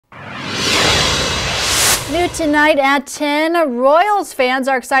New tonight at 10, Royals fans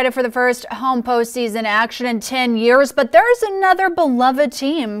are excited for the first home postseason action in 10 years, but there's another beloved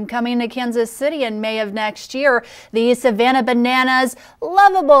team coming to Kansas City in May of next year. The Savannah Bananas,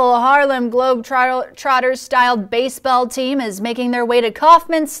 lovable Harlem Globetrotters styled baseball team is making their way to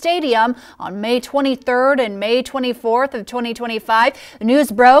Kauffman Stadium on May 23rd and May 24th of 2025. The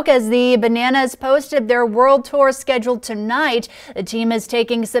news broke as the Bananas posted their world tour schedule tonight. The team is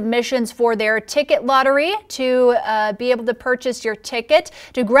taking submissions for their ticket lottery to be able to purchase your ticket.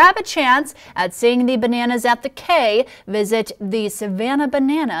 To grab a chance at seeing the Bananas at the K, visit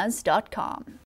thesavannahbananas.com.